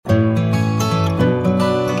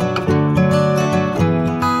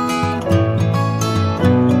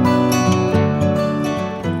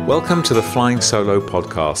Welcome to the Flying Solo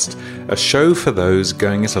podcast, a show for those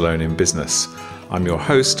going it alone in business. I'm your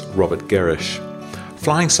host, Robert Gerrish.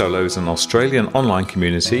 Flying Solo is an Australian online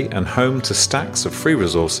community and home to stacks of free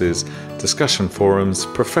resources, discussion forums,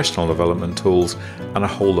 professional development tools, and a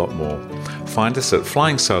whole lot more. Find us at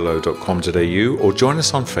flyingsolo.com.au or join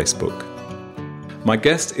us on Facebook. My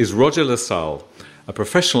guest is Roger LaSalle, a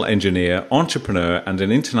professional engineer, entrepreneur, and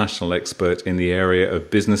an international expert in the area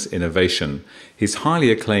of business innovation. His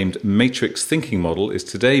highly acclaimed Matrix thinking model is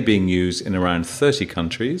today being used in around 30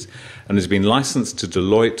 countries and has been licensed to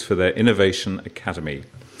Deloitte for their Innovation Academy.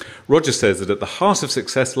 Roger says that at the heart of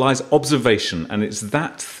success lies observation, and it's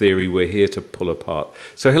that theory we're here to pull apart.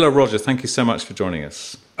 So hello, Roger. Thank you so much for joining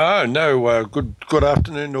us. Oh, no. Good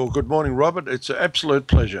afternoon or good morning, Robert. It's an absolute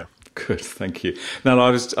pleasure. Good, thank you. Now,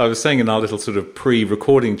 I was saying in our little sort of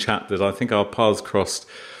pre-recording chat that I think our paths crossed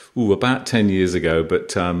about 10 years ago,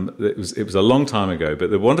 but it was a long time ago.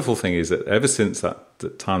 But the wonderful thing is that ever since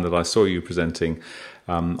that time that I saw you presenting,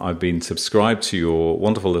 I've been subscribed to your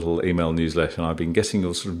wonderful little email newsletter, and I've been getting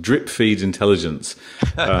your sort of drip feed intelligence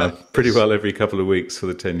pretty well every couple of weeks for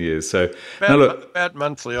the 10 years. So about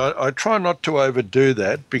monthly. I try not to overdo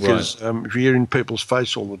that because if you're in people's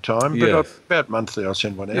face all the time, but about monthly I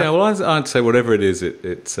send one out. Yeah, well, I'd say whatever it is,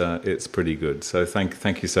 it's pretty good. So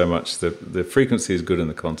thank you so much. The frequency is good and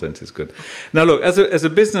the content is good. Now, look, as a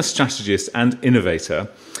business strategist and innovator,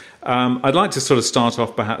 I'd like to sort of start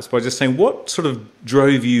off perhaps by just saying what sort of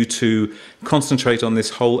drove you to concentrate on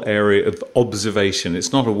this whole area of observation?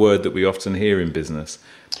 It's not a word that we often hear in business.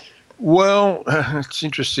 Well, it's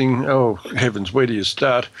interesting. Oh, heavens, where do you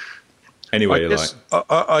start? Anyway,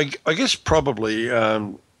 I guess probably,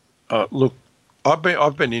 look, I've been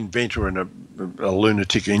an inventor and a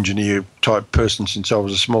lunatic engineer type person since I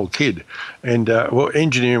was a small kid, and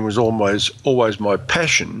engineering was always my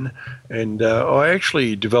passion. And I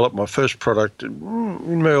actually developed my first product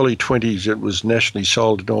in my early 20s. It was nationally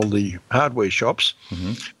sold in all the hardware shops.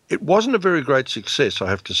 Mm-hmm. It wasn't a very great success, I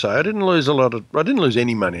have to say. I didn't lose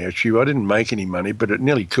any money actually. I didn't make any money, but it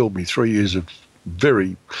nearly killed me 3 years of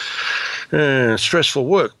very stressful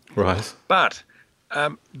work. Right, but.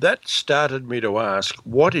 That started me to ask,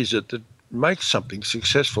 what is it that makes something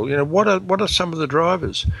successful? You know, what are some of the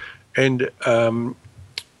drivers? And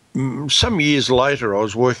some years later, I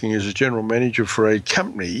was working as a general manager for a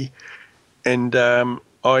company, and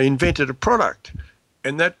I invented a product,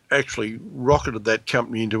 and that actually rocketed that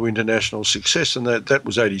company into international success. And that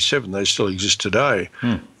was 87. They still exist today.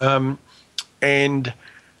 And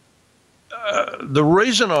the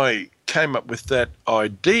reason I came up with that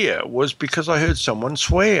idea was because I heard someone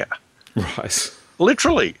swear. Right.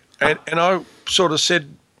 Literally. And I sort of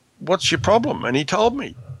said, what's your problem? And he told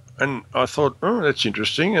me. And I thought, oh, that's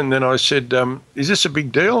interesting. And then I said, is this a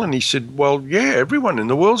big deal? And he said, well, yeah, everyone in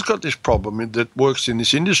the world's got this problem that works in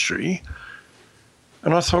this industry.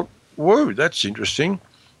 And I thought, whoa, that's interesting.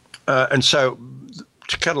 And so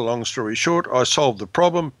to cut a long story short, I solved the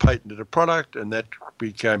problem, patented a product, and that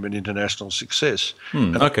became an international success.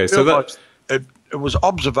 Okay, so that it was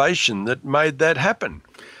observation that made that happen.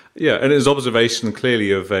 Yeah, and it was observation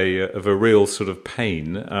clearly of a real sort of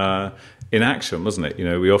pain in action, wasn't it? You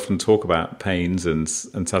know, we often talk about pains and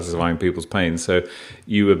satisfying people's pains. So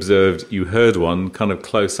you heard one kind of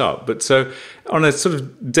close up. But so on a sort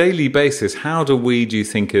of daily basis, how do you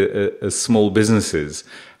think, as small businesses,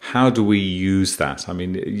 how do we use that? I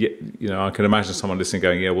mean, you know, I can imagine someone listening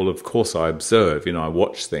going, yeah, well, of course I observe, you know, I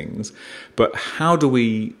watch things. But how do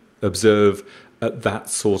we observe at that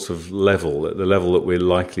sort of level, at the level that we're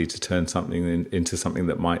likely to turn something into something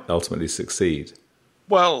that might ultimately succeed?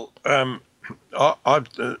 Well, I've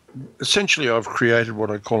created what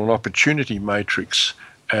I call an opportunity matrix,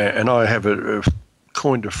 and I have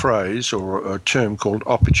coined a phrase or a term called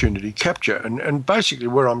opportunity capture. And basically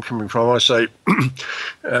where I'm coming from, I say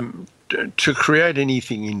to create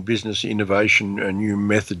anything in business, innovation, a new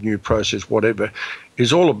method, new process, whatever,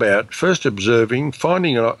 is all about first observing,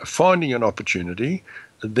 finding an opportunity,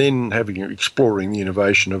 then exploring the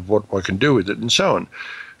innovation of what I can do with it, and so on.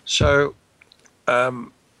 So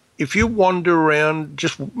if you wander around,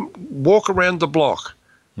 just walk around the block,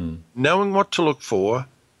 knowing what to look for,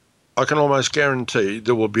 I can almost guarantee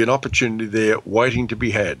there will be an opportunity there waiting to be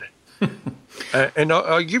had. And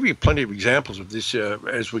I'll give you plenty of examples of this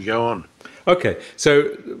as we go on. Okay,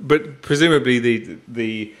 so but presumably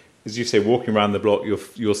the as you say, walking around the block,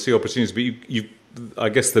 you'll see opportunities. But I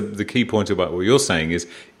guess the key point about what you're saying is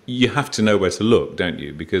you have to know where to look, don't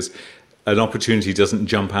you? Because an opportunity doesn't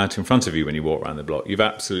jump out in front of you when you walk around the block. You've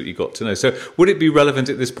absolutely got to know. So would it be relevant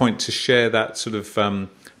at this point to share that sort of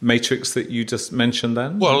matrix that you just mentioned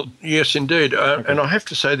then? Well, yes, indeed. And I have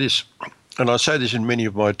to say this, and I say this in many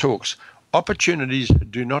of my talks, opportunities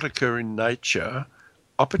do not occur in nature.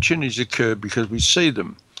 Opportunities occur because we see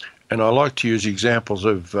them. And I like to use examples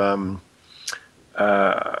of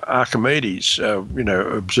Archimedes,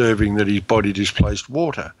 observing that his body displaced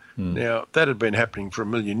water. Now, that had been happening for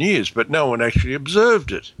 1 million years, but no one actually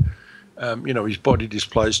observed it. His body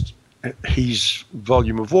displaced his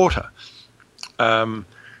volume of water.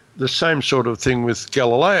 The same sort of thing with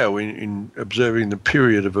Galileo in observing the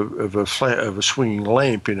period of a swinging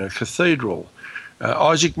lamp in a cathedral.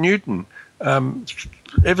 Isaac Newton,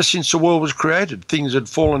 ever since the world was created, things had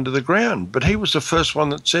fallen to the ground, but he was the first one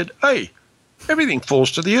that said, "Hey, everything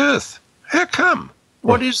falls to the earth. How come?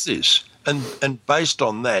 What is this?" And based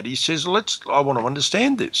on that, he says, I want to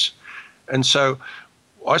understand this. And so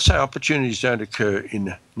I say opportunities don't occur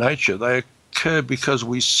in nature. They occur because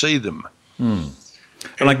we see them. And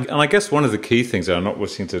I guess one of the key things, I'm not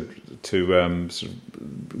wishing to sort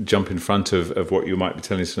of jump in front of what you might be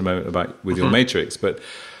telling us in a moment about with your matrix, but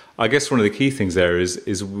I guess one of the key things there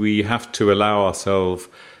is we have to allow ourselves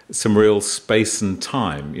some real space and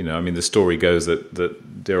time. The story goes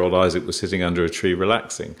that dear old Isaac was sitting under a tree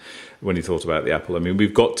relaxing when he thought about the apple.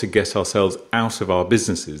 We've got to get ourselves out of our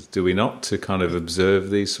businesses, do we not, to kind of observe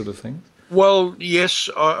these sort of things? Well, yes,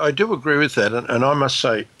 I do agree with that. And I must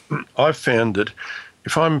say, I've found that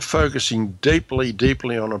if I'm focusing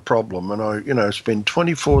deeply on a problem and I spend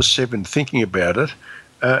 24/7 thinking about it,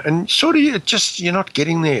 and sort of you're not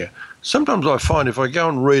getting there. Sometimes I find if I go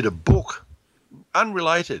and read a book,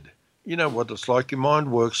 unrelated, what it's like, your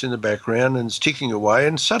mind works in the background and it's ticking away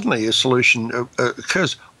and suddenly a solution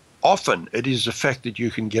occurs. Often it is the fact that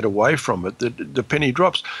you can get away from it that the penny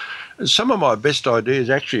drops. Some of my best ideas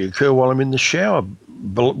actually occur while I'm in the shower.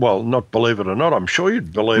 Well, not believe it or not, I'm sure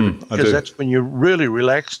you'd believe it, because that's when you're really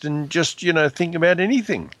relaxed and just, think about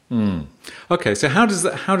anything. Okay, so how does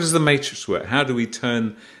the matrix work? How do we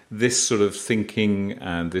turn this sort of thinking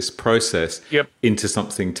and this process into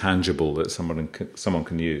something tangible that someone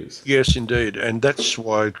can use? Yes, indeed, and that's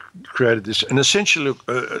why I created this. And essentially,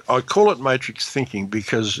 I call it matrix thinking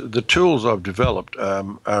because the tools I've developed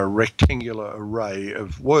are a rectangular array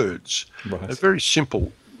of words, a very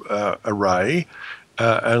simple array.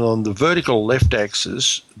 And on the vertical left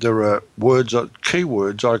axis, there are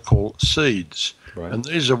keywords I call seeds. Right. And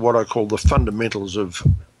these are what I call the fundamentals of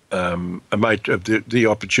the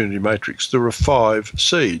opportunity matrix. There are 5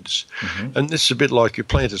 seeds. And this is a bit like you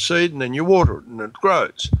plant a seed and then you water it and it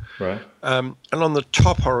grows. Right. And on the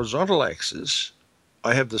top horizontal axis,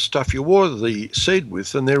 I have the stuff you water the seed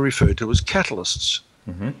with, and they're referred to as catalysts.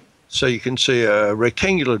 So you can see a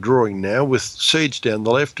rectangular drawing now with seeds down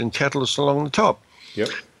the left and catalysts along the top. Yep.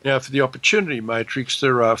 Now, for the opportunity matrix,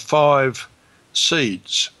 there are 5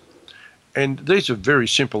 seeds. And these are very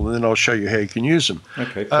simple, and then I'll show you how you can use them.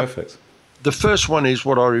 Okay, perfect. The first one is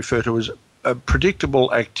what I refer to as a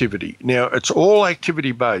predictable activity. Now, it's all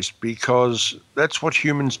activity-based because that's what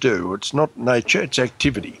humans do. It's not nature, it's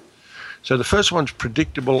activity. So the first one's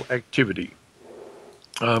predictable activity.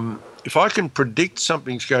 If I can predict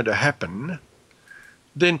something's going to happen,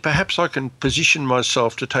 then perhaps I can position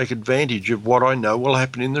myself to take advantage of what I know will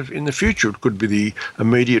happen in the future. It could be the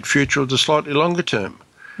immediate future or the slightly longer term.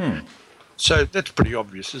 So that's pretty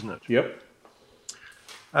obvious, isn't it? Yep.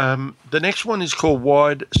 The next one is called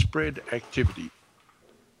widespread activity.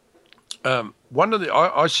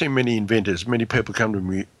 I see many inventors, many people come to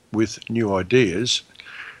me with new ideas,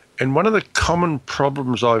 and one of the common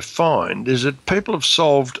problems I find is that people have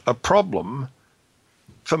solved a problem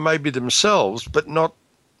for maybe themselves, but not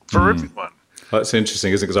for everyone. That's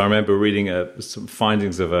interesting, isn't it? Because I remember reading some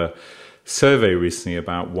findings of a survey recently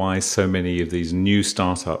about why so many of these new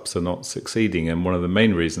startups are not succeeding, and one of the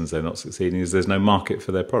main reasons they're not succeeding is there's no market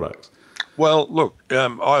for their products. Well, look, I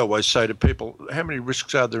always say to people, how many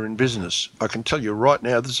risks are there in business? I can tell you right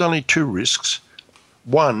now, there's only 2 risks.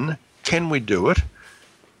 One, can we do it?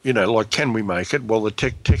 Can we make it? Well, the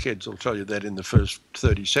tech heads will tell you that in the first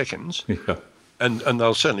 30 seconds. Yeah. And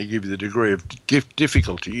they'll certainly give you the degree of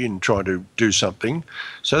difficulty in trying to do something.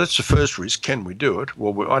 So that's the first risk. Can we do it?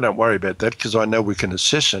 Well, I don't worry about that because I know we can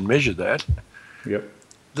assess and measure that. Yep.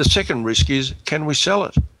 The second risk is, can we sell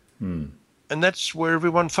it? And that's where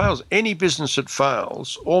everyone fails. Any business that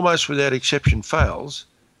fails, almost without exception, fails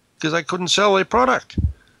because they couldn't sell their product.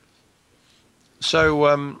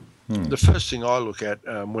 So the first thing I look at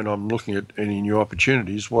when I'm looking at any new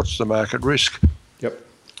opportunities, what's the market risk? Yep.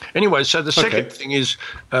 Anyway, so the second thing is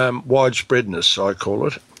widespreadness, I call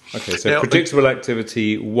it. Okay, so now, predictable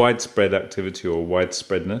activity, widespread activity or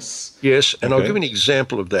widespreadness. Yes, and I'll give an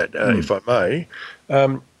example of that, if I may.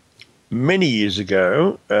 many years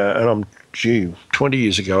ago, and 20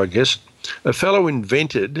 years ago, I guess, a fellow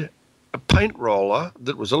invented a paint roller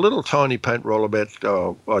that was a little tiny paint roller about,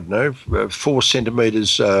 I don't know, 4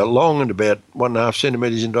 centimetres long and about 1.5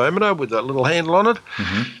 centimetres in diameter with a little handle on it.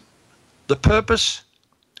 Mm-hmm. The purpose,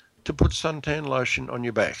 to put suntan lotion on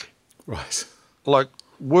your back. Right. Like,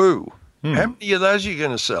 woo. How many of those are you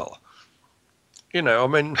going to sell? You know, I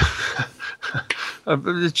mean,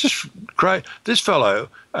 it's just great. This fellow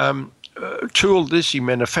tooled this, he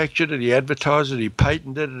manufactured it, he advertised it, he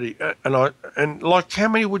patented it, and like, how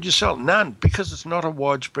many would you sell? None, because it's not a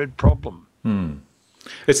widespread problem.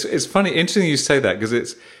 It's funny, interesting you say that,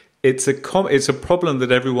 because it's a problem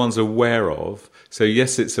that everyone's aware of. So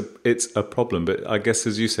yes, it's a problem, but I guess,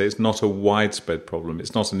 as you say, it's not a widespread problem.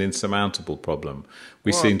 It's not an insurmountable problem.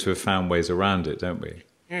 We seem to have found ways around it, don't we?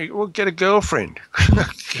 Yeah, well, get a girlfriend,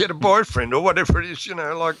 get a boyfriend, or whatever it is. You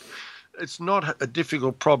know, like, it's not a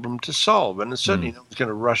difficult problem to solve, and it's certainly no one's going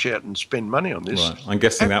to rush out and spend money on this. Right. I'm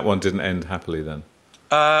guessing that one didn't end happily then.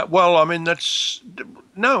 Well, I mean,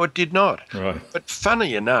 no, it did not. Right. But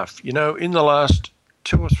funny enough, you know, in the last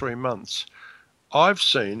 2 or 3 months, I've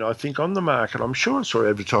seen, I think on the market, I'm sure I saw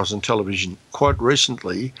advertised on television quite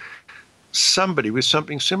recently, somebody with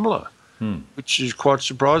something similar, which is quite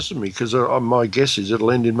surprising me, because my guess is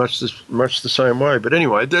it'll end in much the same way. But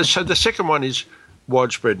anyway, so the second one is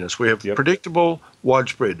widespreadness. We have predictable,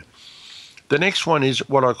 widespread. The next one is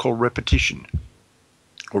what I call repetition,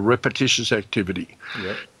 or repetitious activity.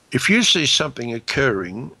 Yep. If you see something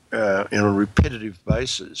occurring on a repetitive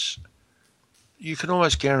basis, you can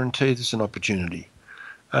almost guarantee there's an opportunity.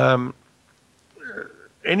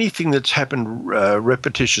 Anything that's happened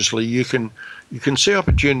repetitiously, you can see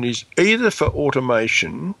opportunities either for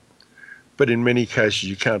automation, but in many cases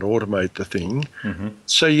you can't automate the thing. Mm-hmm.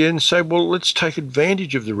 So you then say, well, let's take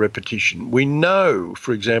advantage of the repetition. We know,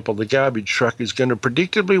 for example, the garbage truck is going to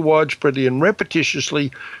predictably, widespreadly and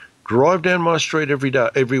repetitiously drive down my street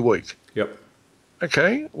every week. Yep.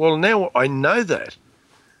 Okay, well, now I know that.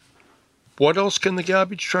 What else can the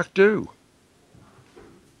garbage truck do?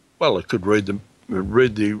 Well, it could read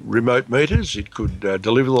the remote meters. It could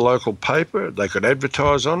deliver the local paper. They could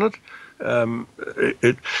advertise on it.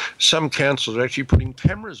 Some councils are actually putting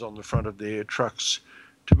cameras on the front of their trucks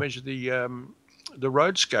to measure the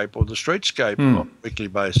roadscape or the streetscape on a weekly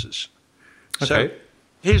basis. Okay. So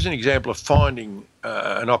here's an example of finding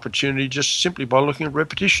an opportunity just simply by looking at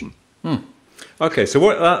repetition. Okay, so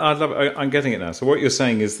I'm getting it now. So what you're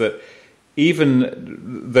saying is that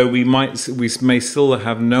even though we may still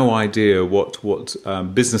have no idea what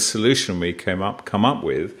business solution we come up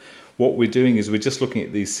with, what we're doing is we're just looking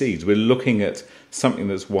at these seeds. We're looking at something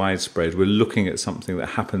that's widespread. We're looking at something that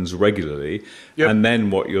happens regularly. Yep. And then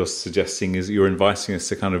what you're suggesting is you're inviting us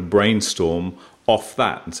to kind of brainstorm off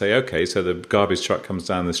that and say, okay, so the garbage truck comes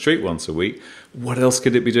down the street once a week. What else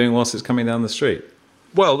could it be doing whilst it's coming down the street?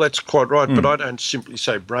 Well, that's quite right, but I don't simply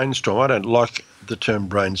say brainstorm. I don't like the term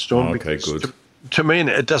brainstorm. Okay, good. To me,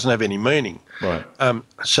 it doesn't have any meaning. Right.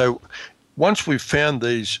 So once we've found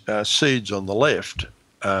these seeds on the left,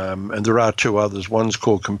 and there are 2 others, one's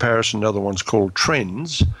called comparison, the other one's called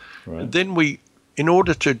trends, then in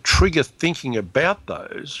order to trigger thinking about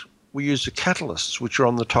those, we use the catalysts, which are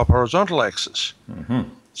on the top horizontal axis. Mm-hmm.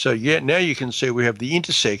 So now you can see we have the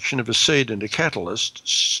intersection of a seed and a catalyst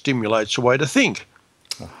stimulates a way to think.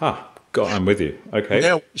 Aha. God, I'm with you. Okay.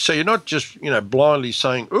 Now, so you're not just, blindly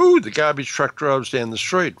saying, ooh, the garbage truck drives down the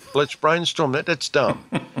street. Let's brainstorm that. That's dumb.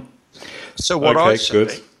 So what I say,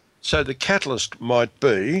 good. So the catalyst might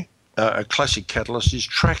be, a classic catalyst is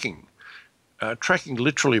tracking. Tracking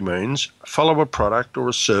literally means follow a product or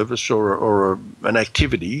a service or an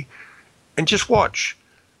activity and just watch.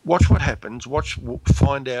 Watch what happens.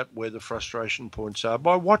 Find out where the frustration points are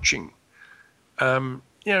by watching.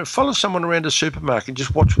 Follow someone around a supermarket and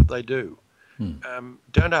just watch what they do.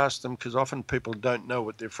 Don't ask them, because often people don't know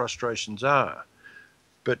what their frustrations are.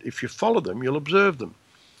 But if you follow them, you'll observe them.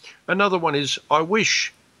 Another one is, I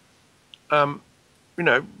wish.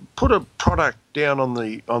 Put a product down on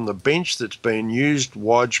the bench that's been used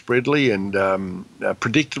widespreadly and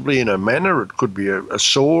predictably in a manner. It could be a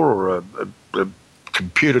saw or a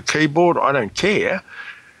computer keyboard. I don't care.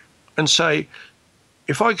 And say,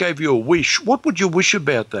 if I gave you a wish, what would you wish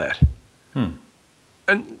about that?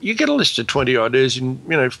 And you get a list of 20 ideas in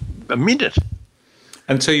a minute.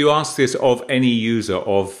 And so you ask this of any user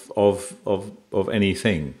of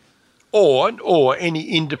anything, or any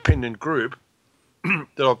independent group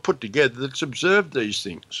that I've put together that's observed these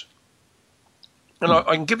things. And I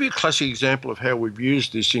can give you a classic example of how we've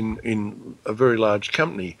used this in a very large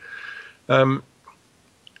company. Some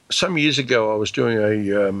years ago, I was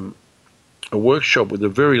doing a workshop with a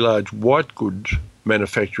very large white goods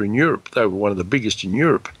manufacturer in Europe. They were one of the biggest in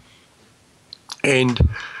Europe. And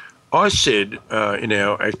I said in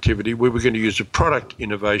our activity we were going to use a product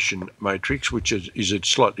innovation matrix, which is a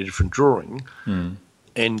slightly different drawing.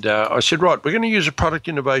 And I said, right, we're going to use a product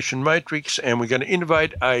innovation matrix and we're going to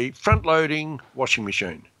innovate a front-loading washing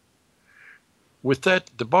machine. With that,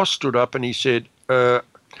 the boss stood up and he said,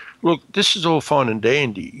 look, this is all fine and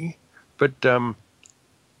dandy, but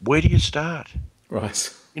where do you start?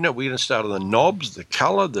 Right. You know, we're going to start on the knobs, the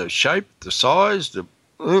colour, the shape, the size.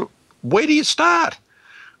 Where do you start?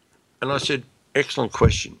 And I said, excellent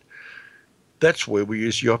question. That's where we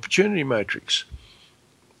use the opportunity matrix.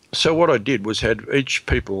 So what I did was had each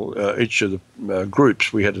of the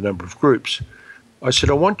groups, we had a number of groups. I said,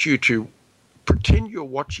 I want you to pretend you're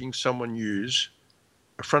watching someone use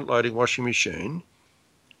a front-loading washing machine,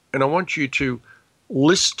 and I want you to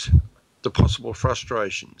list the possible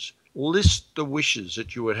frustrations, list the wishes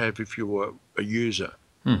that you would have if you were a user,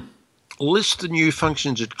 list the new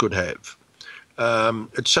functions it could have,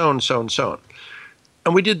 and so on, so on, so on.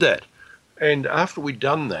 And we did that. And after we'd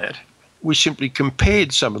done that, we simply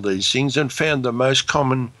compared some of these things and found the most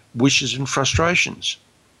common wishes and frustrations.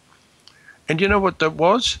 And you know what that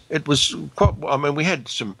was? It was quite, I mean, we had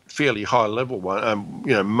some fairly high level one,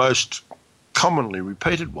 most commonly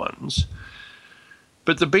repeated ones.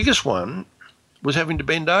 But the biggest one was having to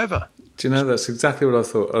bend over. Do you know, that's exactly what I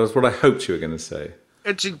thought, that's what I hoped you were going to say.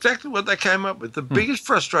 It's exactly what they came up with. The biggest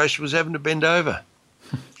frustration was having to bend over.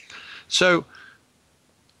 So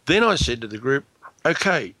then I said to the group,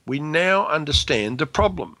 okay, we now understand the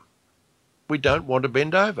problem. We don't want to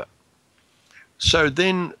bend over. So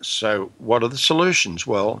what are the solutions?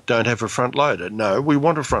 Well, don't have a front loader. No, we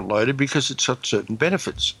want a front loader because it's got certain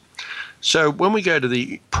benefits. So when we go to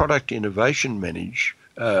the product innovation matrix,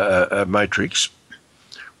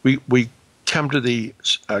 we come to the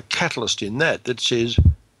catalyst in that says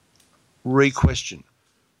re-question.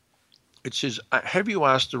 It says, have you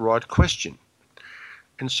asked the right question?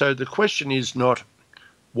 And so the question is not,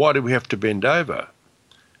 why do we have to bend over?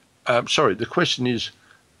 The question is,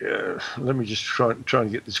 let me just try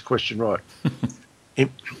and get this question right.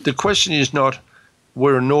 The question is not,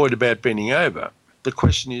 we're annoyed about bending over. The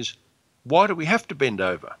question is, why do we have to bend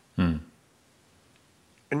over? And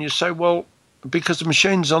you say, well, because the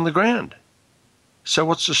machine's on the ground. So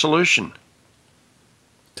what's the solution?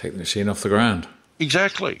 Take the machine off the ground.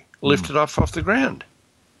 Exactly. Lift it off the ground.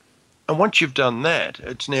 And once you've done that,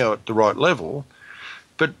 it's now at the right level.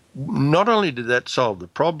 But not only did that solve the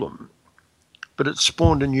problem, but it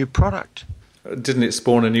spawned a new product. Didn't it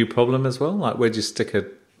spawn a new problem as well? Like, where'd you stick a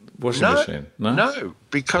washing machine? No,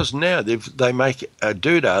 because now they make a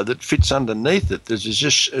doodah that fits underneath it. There's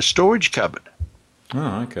just a storage cupboard.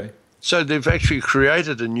 Oh, okay. So they've actually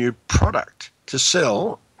created a new product to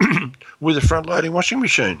sell with a front-loading washing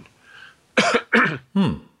machine.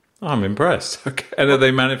 I'm impressed. Okay. And are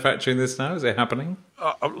they manufacturing this now? Is it happening?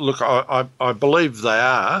 Look, I believe they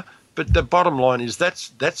are, but the bottom line is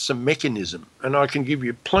that's a mechanism, and I can give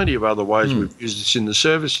you plenty of other ways we've used this in the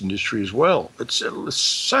service industry as well. It's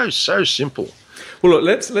so simple. Well, look,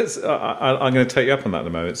 let's. I'm going to take you up on that in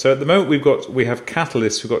a moment. So at the moment we have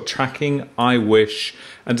catalysts, we've got tracking, I wish,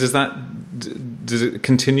 and does it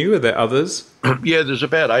continue? Are there others? Yeah, there's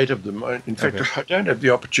about 8 of them. In fact, I don't have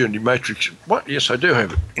the opportunity matrix. What? Yes, I do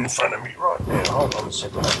have it in front of me right now. Hold on a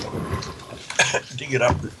second. Dig it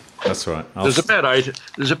up. That's right. There's about 8.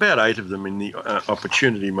 There's about 8 of them in the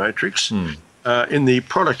opportunity matrix. In the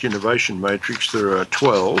product innovation matrix, there are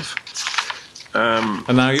 12.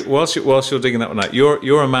 And now, whilst you're digging that one out,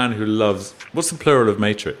 you're a man who loves. What's the plural of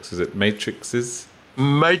matrix? Is it matrices?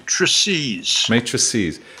 Matrices.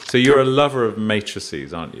 Matrices. So you're a lover of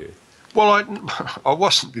matrices, aren't you? Well, I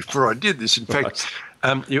wasn't before I did this. In fact,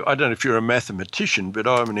 I don't know if you're a mathematician, but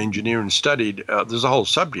I'm an engineer and studied. There's a whole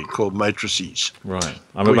subject called matrices. Right.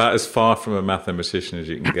 I'm about as far from a mathematician as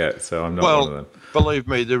you can get, so I'm not one of them. Believe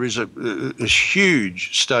me, there is a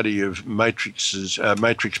huge study of matrices,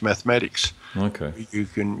 matrix mathematics. Okay. You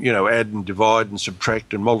can, add and divide and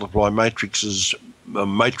subtract and multiply matrices,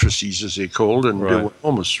 matrices as they're called, and do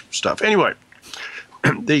enormous stuff. Anyway,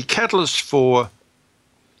 the catalysts for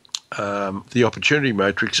the opportunity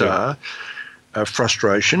matrix are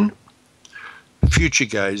frustration, future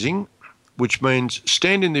gazing, which means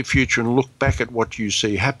stand in the future and look back at what you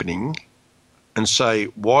see happening and say,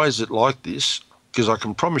 why is it like this? Because I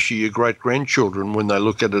can promise you your great-grandchildren, when they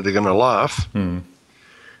look at it, are going to laugh.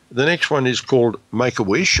 The next one is called make a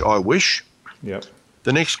wish, I wish. Yep.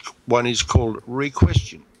 The next one is called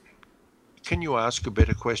re-question. Can you ask a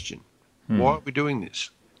better question? Why are we doing this?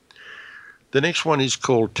 The next one is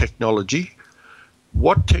called technology.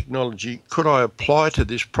 What technology could I apply to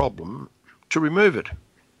this problem to remove it?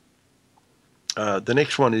 The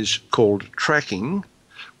next one is called tracking,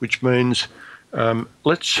 which means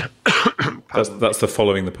let's... that's the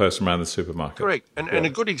following the person around the supermarket. Correct. And a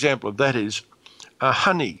good example of that is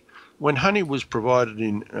honey. When honey was provided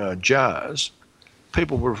in jars,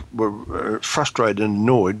 people were frustrated and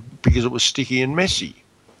annoyed because it was sticky and messy.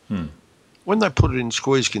 When they put it in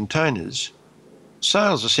squeeze containers,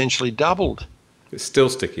 sales essentially doubled. It's still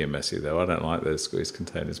sticky and messy, though. I don't like those squeeze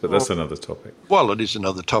containers, but that's another topic. Well, it is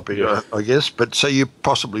another topic, I guess. But so you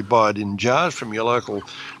possibly buy it in jars from your local...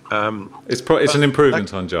 it's an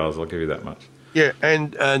improvement on jars, I'll give you that much. Yeah,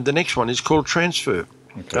 and the next one is called transfer.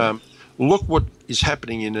 Okay. Look what is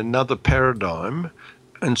happening in another paradigm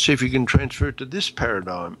and see if you can transfer it to this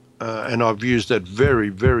paradigm. And I've used that very,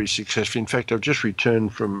 very successfully. In fact, I've just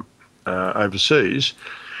returned from overseas,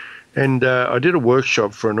 and I did a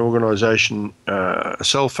workshop for an organisation, a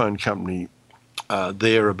cell phone company,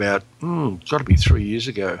 there about, it's got to be 3 years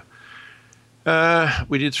ago.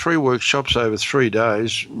 We did 3 workshops over 3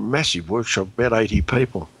 days, massive workshop, about 80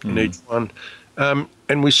 people in each one.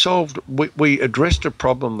 And we addressed a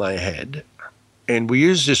problem they had, and we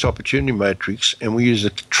used this opportunity matrix, and we used a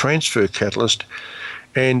transfer catalyst.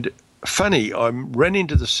 And funny, I ran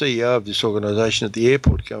into the CEO of this organisation at the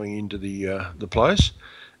airport going into the place,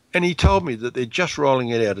 and he told me that they're just rolling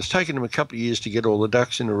it out. It's taken them a couple of years to get all the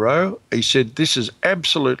ducks in a row. He said this has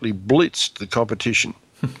absolutely blitzed the competition.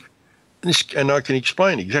 And I can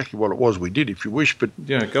explain exactly what it was we did if you wish. But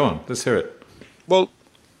yeah, go on. Let's hear it. Well,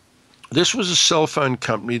 this was a cell phone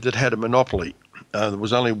company that had a monopoly. There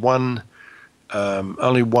was only one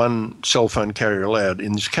cell phone carrier allowed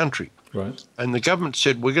in this country. Right. And the government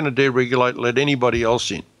said, we're going to deregulate, let anybody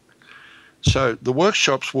else in. So the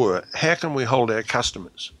workshops were, how can we hold our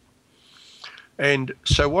customers? And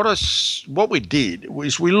so what we did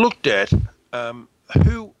was we looked at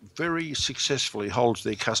who very successfully holds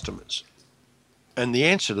their customers. And the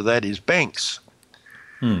answer to that is banks.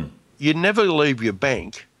 You never leave your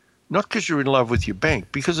bank, not because you're in love with your bank,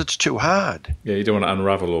 because it's too hard. Yeah, you don't want to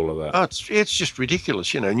unravel all of that. Oh, it's just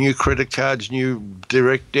ridiculous. New credit cards, new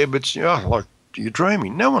direct debits. Like you're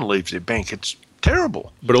dreaming. No one leaves their bank. It's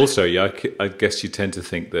terrible. But also, I guess you tend to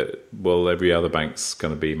think that, well, every other bank's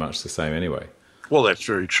going to be much the same anyway. Well, that's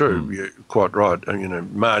very true. You're quite right.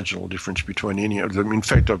 Marginal difference between any of them. In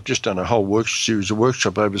fact, I've just done a whole series of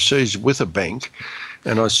workshop overseas with a bank,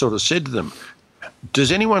 and I sort of said to them,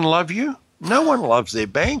 does anyone love you? No one loves their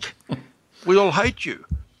bank. We all hate you.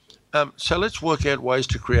 So let's work out ways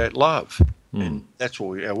to create love. And that's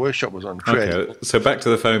what our workshop was on. Okay, so back to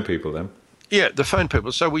the phone people then. Yeah, the phone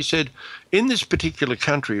people. So we said, in this particular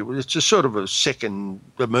country, it's a sort of a second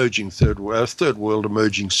emerging third world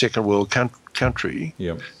emerging second world country.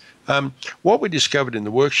 Yeah. What we discovered in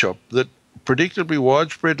the workshop, that predictably,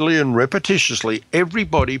 widespreadly and repetitiously,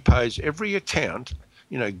 everybody pays every account,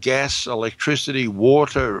 gas, electricity,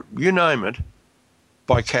 water, you name it,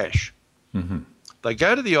 by cash. They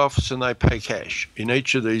go to the office and they pay cash in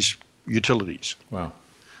each of these utilities. Wow.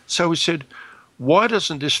 So we said, why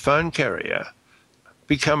doesn't this phone carrier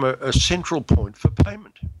become a central point for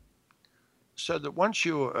payment? So that once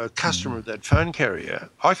you're a customer of that phone carrier,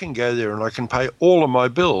 I can go there and I can pay all of my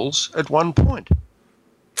bills at one point.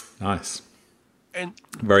 Nice. And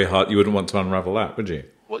very hard. You wouldn't want to unravel that, would you?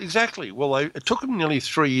 Well, exactly. Well, it took them nearly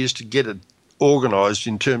 3 years to get it organised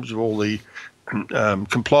in terms of all the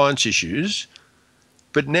compliance issues.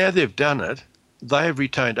 But now they've done it, they have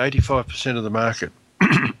retained 85% of the market.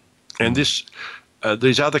 And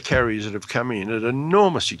these other carriers that have come in at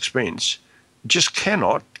enormous expense just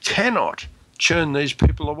cannot churn these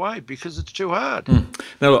people away because it's too hard.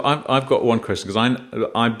 Now, look, I've got one question, because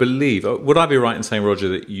I believe, would I be right in saying, Roger,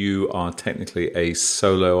 that you are technically a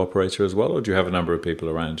solo operator as well, or do you have a number of people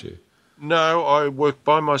around you? No, I work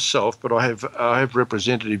by myself, but I have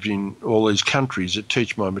representatives in all these countries that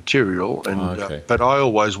teach my material, and but I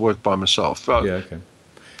always work by myself. Yeah, okay.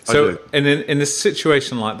 So, in a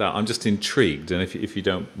situation like that, I'm just intrigued, and if you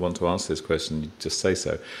don't want to answer this question, you just say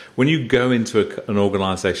so. When you go into an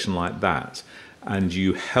organisation like that, and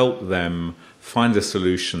you help them find a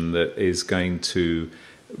solution that is going to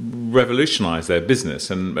revolutionise their business,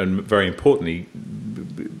 and very importantly,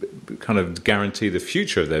 kind of guarantee the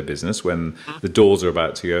future of their business when the doors are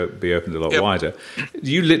about to be opened a lot wider. Do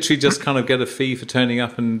you literally just kind of get a fee for turning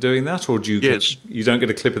up and doing that, or do you you don't get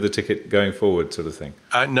a clip of the ticket going forward, sort of thing?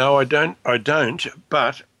 No, I don't.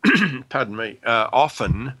 But pardon me.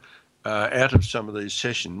 Often, out of some of these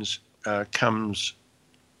sessions comes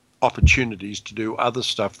opportunities to do other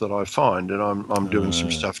stuff that I find, and I'm doing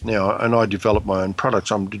some stuff now, and I develop my own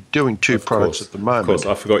products. I'm doing two products at the moment. Of course,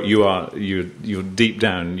 I forgot you're deep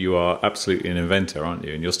down, you are absolutely an inventor, aren't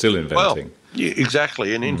you? And you're still inventing. Well, yeah,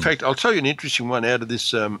 exactly. And in fact, I'll tell you an interesting one out of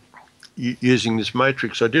this. Using this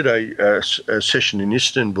matrix, I did a session in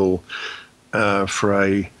Istanbul for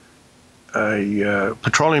a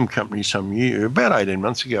petroleum company about 18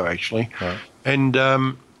 months ago, actually. Right. And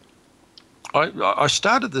I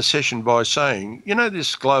started the session by saying,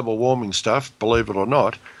 this global warming stuff, believe it or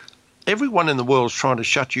not, everyone in the world's trying to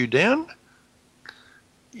shut you down.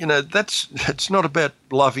 It's not about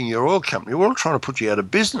loving your oil company. We're all trying to put you out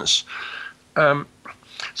of business. So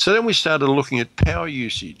then we started looking at power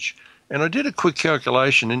usage. And I did a quick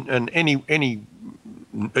calculation, and any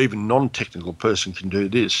even non-technical person can do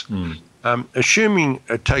this. Assuming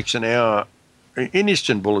it takes an hour, in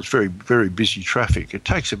Istanbul it's very, very busy traffic. It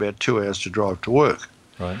takes about 2 hours to drive to work.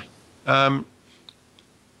 Right.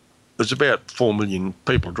 There's about 4 million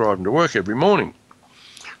people driving to work every morning.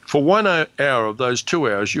 For 1 hour of those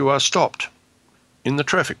 2 hours, you are stopped in the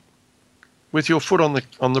traffic with your foot on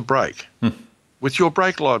the brake, with your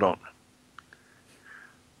brake light on.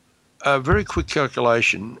 A very quick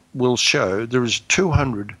calculation will show there is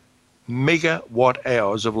 200 megawatt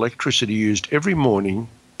hours of electricity used every morning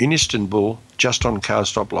in Istanbul just on car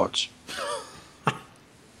stoplights.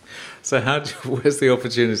 So where's the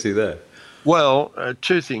opportunity there? Well,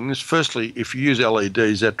 two things. Firstly, if you use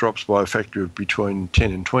LEDs, that drops by a factor of between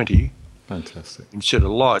 10 and 20. Fantastic. Instead of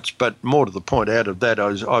lights. But more to the point, out of that,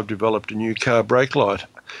 I've developed a new car brake light.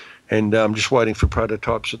 And I'm just waiting for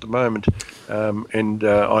prototypes at the moment. I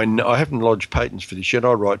haven't lodged patents for this yet.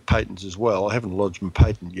 I write patents as well. I haven't lodged my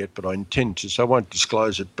patent yet, but I intend to, so I won't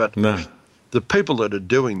disclose it. But the people that are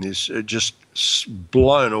doing this are just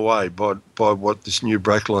blown away by what this new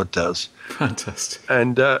brake light does. Fantastic.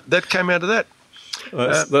 And that came out of that.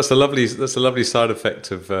 That's a lovely side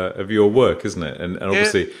effect of your work, isn't it? And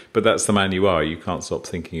obviously, but that's the man you are. You can't stop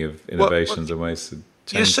thinking of innovations and ways to.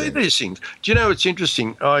 You see these things. Do you know, it's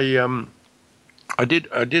interesting. I did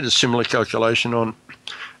a similar calculation on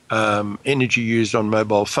energy used on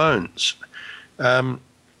mobile phones.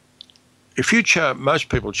 If you most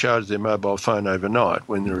people charge their mobile phone overnight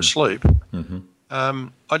when they're asleep.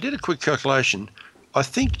 I did a quick calculation. I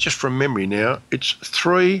think, just from memory now, it's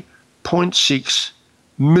 3.6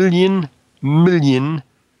 million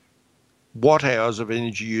watt hours of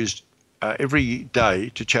energy used every day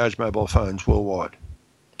to charge mobile phones worldwide.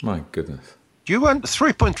 My goodness. Do you want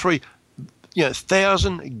 3.3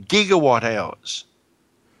 thousand gigawatt hours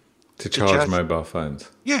to charge mobile phones?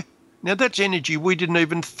 Yeah. Now that's energy we didn't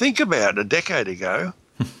even think about a decade ago.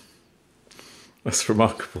 That's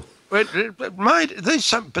remarkable. But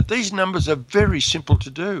these numbers are very simple to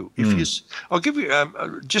do. I'll give you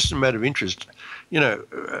just a matter of interest.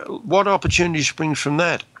 What opportunity springs from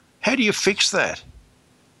that? How do you fix that?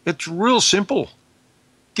 It's real simple.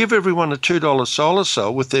 Give everyone a $2 solar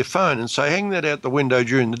cell with their phone and say, hang that out the window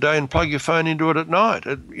during the day and plug your phone into it at night.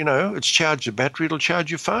 It's charged your battery, it'll charge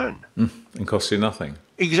your phone. And cost you nothing.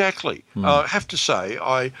 Exactly. I have to say,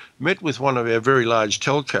 I met with one of our very large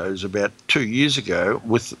telcos about 2 years ago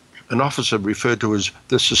with an officer referred to as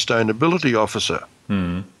the sustainability officer.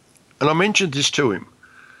 And I mentioned this to him.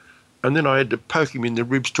 And then I had to poke him in the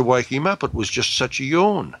ribs to wake him up. It was just such a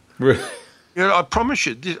yawn. Really? I promise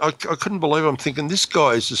you, I couldn't believe it. I'm thinking, this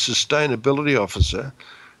guy is a sustainability officer.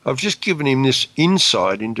 I've just given him this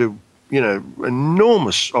insight into,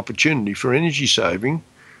 enormous opportunity for energy saving.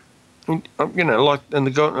 And,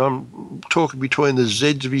 the guy, I'm talking between the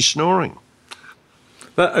Z's of his snoring.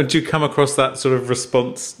 Do you come across that sort of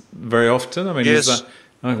response very often? I mean, yes.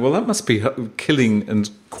 That must be killing and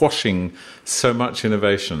quashing so much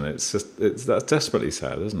innovation. That's desperately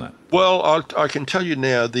sad, isn't it? Well, I can tell you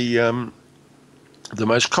now, the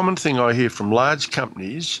most common thing I hear from large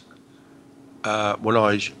companies when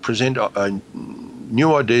I present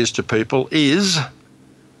new ideas to people is,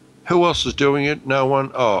 who else is doing it? No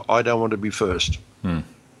one. Oh, I don't want to be first.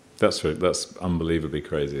 That's unbelievably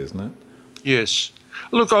crazy, isn't it? Yes.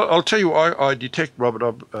 Look, I'll tell you, I detect,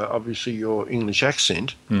 Robert, obviously your English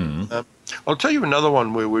accent. I'll tell you another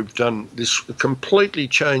one where we've done this, completely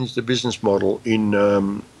changed the business model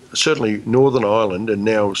in certainly Northern Ireland and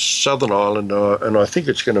now Southern Ireland, and I think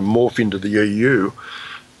it's going to morph into the EU.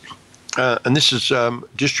 And this is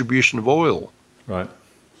distribution of oil. Right.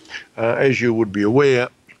 As you would be aware,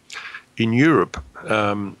 in Europe,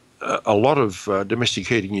 a lot of domestic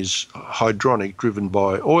heating is hydronic, driven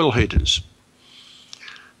by oil heaters.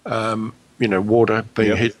 Water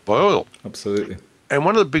being heated by oil. Absolutely. And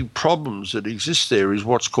one of the big problems that exists there is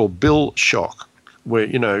what's called bill shock. where,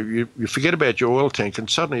 you forget about your oil tank and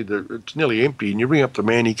suddenly it's nearly empty, and you ring up the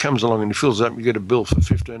man, he comes along and he fills it up, and you get a bill for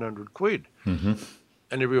 1,500 quid. Mm-hmm.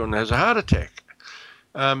 And everyone has a heart attack.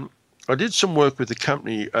 I did some work with a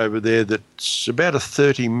company over there that's about a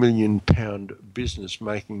 £30 million business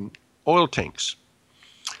making oil tanks.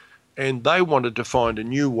 And they wanted to find a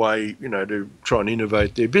new way, to try and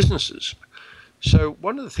innovate their businesses. So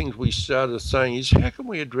one of the things we started saying is, how can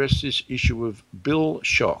we address this issue of bill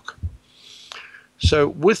shock? So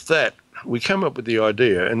with that, we came up with the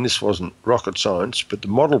idea, and this wasn't rocket science, but the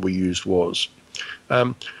model we used was,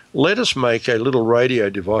 let us make a little radio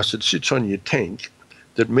device that sits on your tank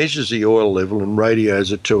that measures the oil level and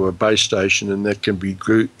radios it to a base station, and that can be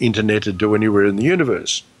interneted to anywhere in the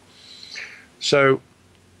universe. So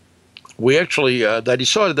we actually, they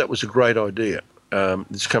decided that was a great idea.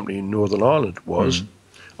 This company in Northern Ireland was.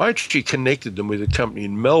 I actually connected them with a company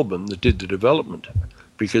in Melbourne that did the development,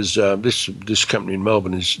 because this company in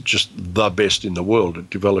Melbourne is just the best in the world at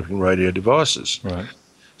developing radio devices. Right.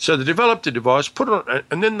 So they developed a device, put it on,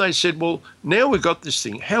 and then they said, well, now we've got this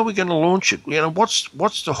thing. How are we going to launch it?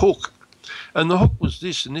 What's the hook? And the hook was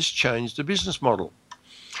this, and this changed the business model.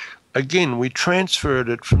 Again, we transferred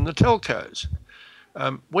it from the telcos.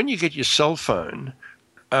 When you get your cell phone,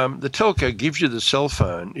 the telco gives you the cell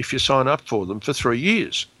phone if you sign up for them for 3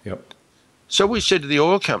 years. Yep. So we said to the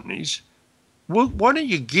oil companies, well, why don't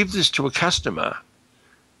you give this to a customer?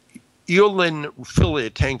 You'll then fill their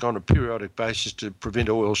tank on a periodic basis to prevent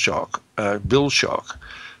oil shock, bill shock,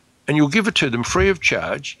 and you'll give it to them free of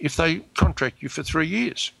charge if they contract you for 3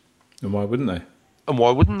 years. And why wouldn't they? And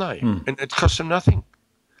it costs them nothing.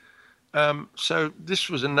 So this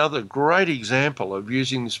was another great example of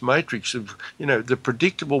using this matrix of, the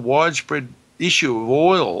predictable, widespread issue of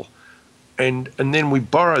oil, and then we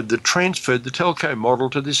transferred the telco model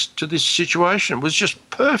to this situation. It was just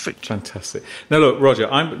perfect. Fantastic. Now look,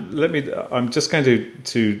 Roger, I'm just going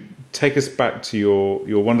to take us back to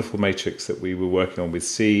your wonderful matrix that we were working on with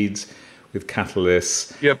seeds, with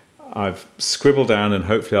catalysts. Yep. I've scribbled down, and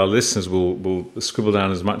hopefully our listeners will scribble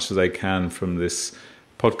down as much as they can from this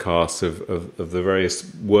podcast of the various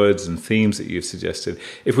words and themes that you've suggested.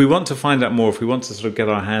 If we want to find out more, if we want to sort of get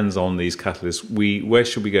our hands on these catalysts, where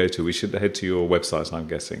should we go to? We should head to your website, I'm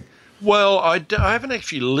guessing. Well, I haven't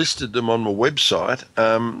actually listed them on my website.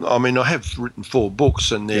 I have written 4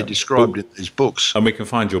 books, and they're described in these books. And we can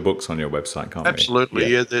find your books on your website, can't we?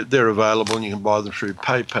 Absolutely, yeah. They're available, and you can buy them through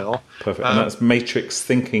PayPal. Perfect. And that's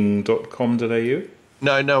matrixthinking.com.au?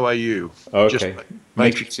 No, AU. Oh, okay. Just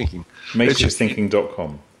Matrix Thinking.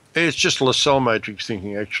 Matrixthinking.com. It's just LaSalle Matrix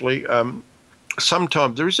Thinking, actually.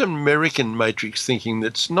 Sometimes there is an American Matrix Thinking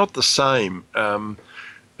that's not the same, and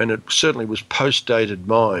it certainly was post-dated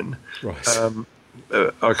mine. Right.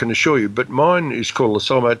 I can assure you. But mine is called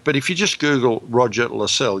LaSalle Matrix. But if you just Google Roger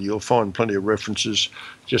LaSalle, you'll find plenty of references,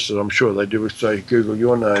 just as I'm sure they do if they Google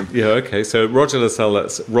your name. Yeah, okay. So Roger LaSalle,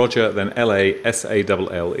 that's Roger, then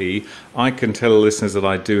LaSalle. I can tell the listeners that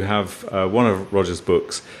I do have one of Roger's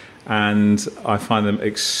books, and I find them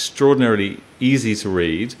extraordinarily easy to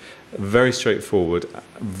read, very straightforward,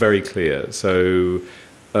 very clear. So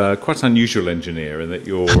quite an unusual engineer in that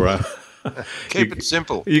you're... Keep it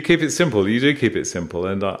simple. You keep it simple. You do keep it simple,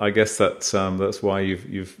 and I guess that's why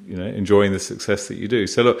you've enjoying the success that you do.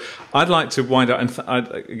 So look, I'd like to wind up, and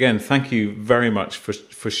again, thank you very much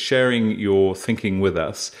for sharing your thinking with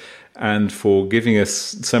us, and for giving us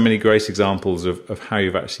so many great examples of how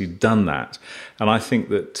you've actually done that. And I think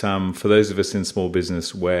that for those of us in small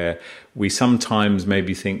business, where we sometimes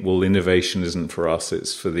maybe think, well, innovation isn't for us;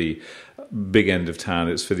 it's for the big end of town,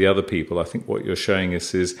 it's for the other people. I think what you're showing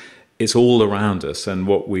us is, it's all around us, and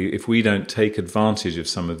if we don't take advantage of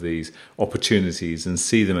some of these opportunities and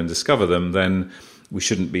see them and discover them, then we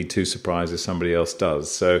shouldn't be too surprised if somebody else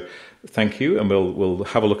does. So thank you, and we'll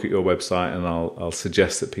have a look at your website, and I'll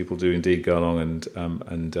suggest that people do indeed go along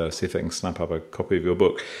and see if they can snap up a copy of your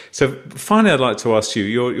book. So finally, I'd like to ask you,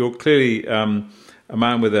 you're clearly a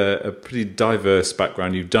man with a pretty diverse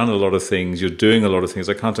background. You've done a lot of things. You're doing a lot of things.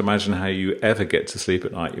 I can't imagine how you ever get to sleep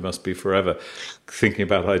at night. You must be forever thinking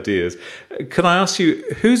about ideas. Can I ask you,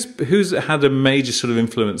 who's had a major sort of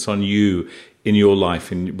influence on you in your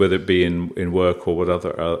life, whether it be in work or what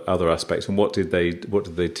other aspects, and what did they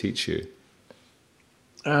teach you?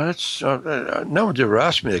 No one's ever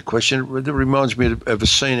asked me that question. It reminds me of a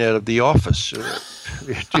scene out of The Office. I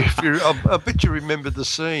bet you remember the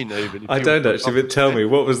scene, even. I don't actually, but tell me,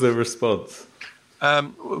 what was the response?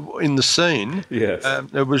 In the scene, yes,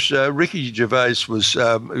 it was Ricky Gervais he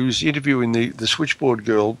was interviewing the switchboard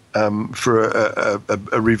girl for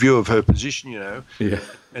a review of her position, Yeah.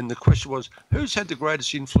 And the question was, who's had the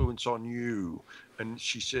greatest influence on you? And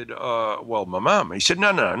she said, well, my mum. He said,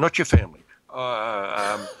 no, not your family.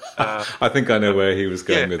 I think I know where he was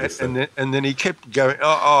going with this. And then he kept going.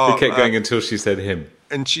 He kept going until she said him.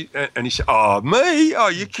 And he said, "Oh, me? Oh,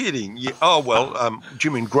 you're kidding? Yeah. Oh, well, do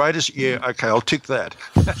you mean greatest? Yeah, okay, I'll tick that."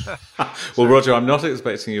 Well, Roger, I'm not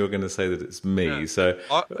expecting you were going to say that it's me.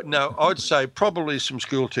 I'd say probably some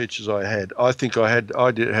school teachers I had. I think I had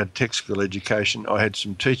tech school education. I had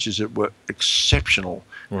some teachers that were exceptional.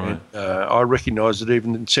 Right. And, I recognised that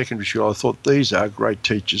even in secondary school, I thought these are great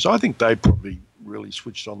teachers. I think they probably really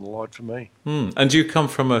switched on the light for me. And do you come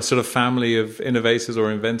from a sort of family of innovators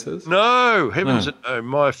or inventors? No, heavens no.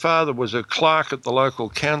 My father was a clerk at the local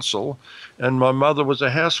council and my mother was a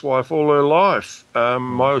housewife all her life.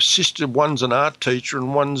 My sister, one's an art teacher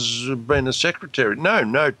and one's been a secretary.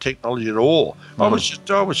 No technology at all. I was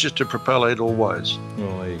just a propeller always.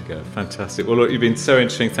 Well, there you go. Fantastic. Well, look, you've been so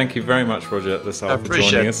interesting. Thank you very much, Roger, for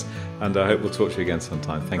joining us. And I hope we'll talk to you again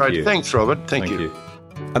sometime. Thank you. Thanks, Robert. Thank you.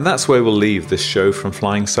 And that's where we'll leave this show from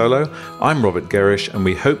Flying Solo. I'm Robert Gerrish, and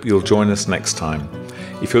we hope you'll join us next time.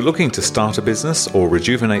 If you're looking to start a business or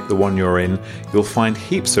rejuvenate the one you're in, you'll find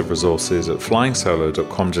heaps of resources at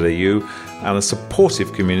flyingsolo.com.au and a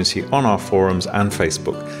supportive community on our forums and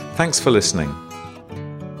Facebook. Thanks for listening.